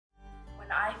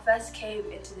first came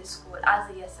into this school as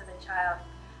a Year 7 child,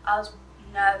 I was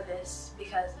nervous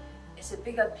because it's a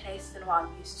bigger place than what I'm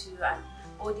used to, and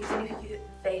all these new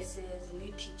faces,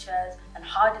 new teachers and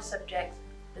harder subjects.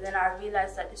 But then I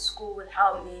realised that this school would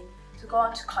help me to go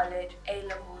on to college,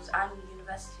 A-levels and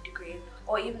university degree,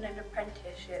 or even an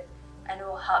apprenticeship, and it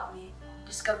will help me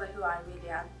discover who I really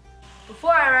am.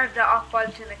 Before I arrived at Ark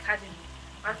Boulton Academy,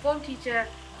 my form teacher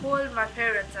called my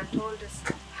parents and told us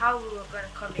how we were going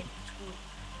to come into school.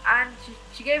 And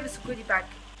she gave us a goodie bag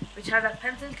which had a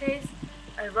pencil case,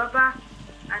 a rubber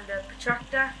and a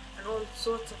protractor and all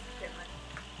sorts of equipment.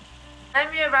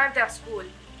 When we arrived at school,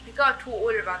 we got a tour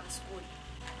all around the school.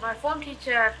 My form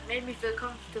teacher made me feel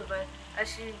comfortable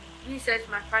as she researched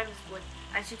my primary school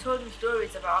and she told me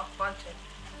stories about Ark Boulton.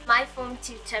 My form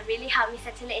tutor really helped me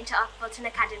settle into Ark Boulton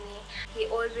Academy. He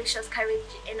always shows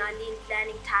courage in our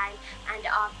learning time and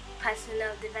our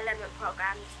personal development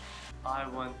programs. I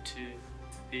want to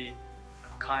be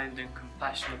a kind and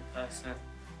compassionate person,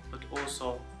 but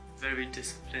also very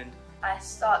disciplined. I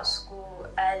start school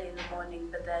early in the morning,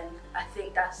 but then I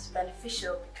think that's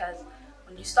beneficial because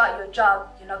when you start your job,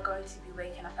 you're not going to be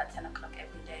waking up at 10 o'clock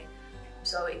every day.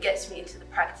 So it gets me into the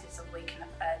practice of waking up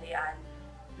early and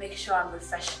making sure I'm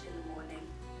refreshed in the morning.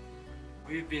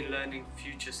 We've been learning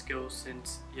future skills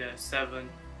since Year 7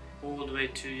 all the way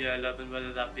to Year 11,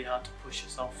 whether that be how to push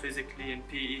yourself physically in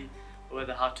PE, or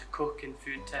whether how to cook in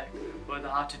food tech, or whether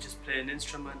how to just play an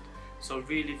instrument. So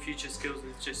really future skills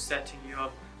is just setting you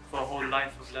up for a whole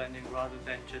life of learning rather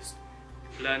than just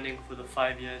learning for the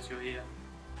 5 years you're here.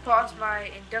 Part of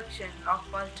my induction at Ark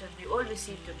Boulton, we all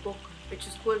received a book which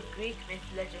was called Greek Myth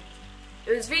Legends.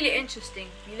 It was really interesting.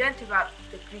 We learnt about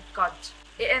the Greek gods.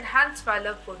 It enhanced my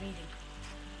love for reading.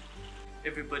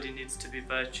 Everybody needs to be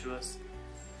virtuous,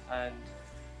 and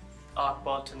Ark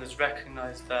Boulton has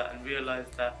recognised that and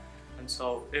realised that, and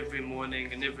so every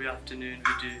morning and every afternoon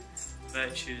we do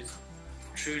virtues,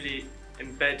 truly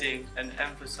embedding and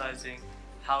emphasising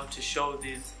how to show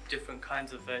these different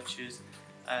kinds of virtues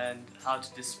and how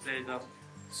to display them,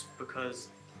 because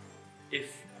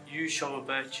if you show a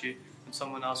virtue and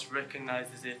someone else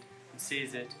recognises it and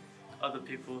sees it, other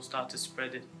people will start to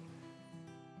spread it.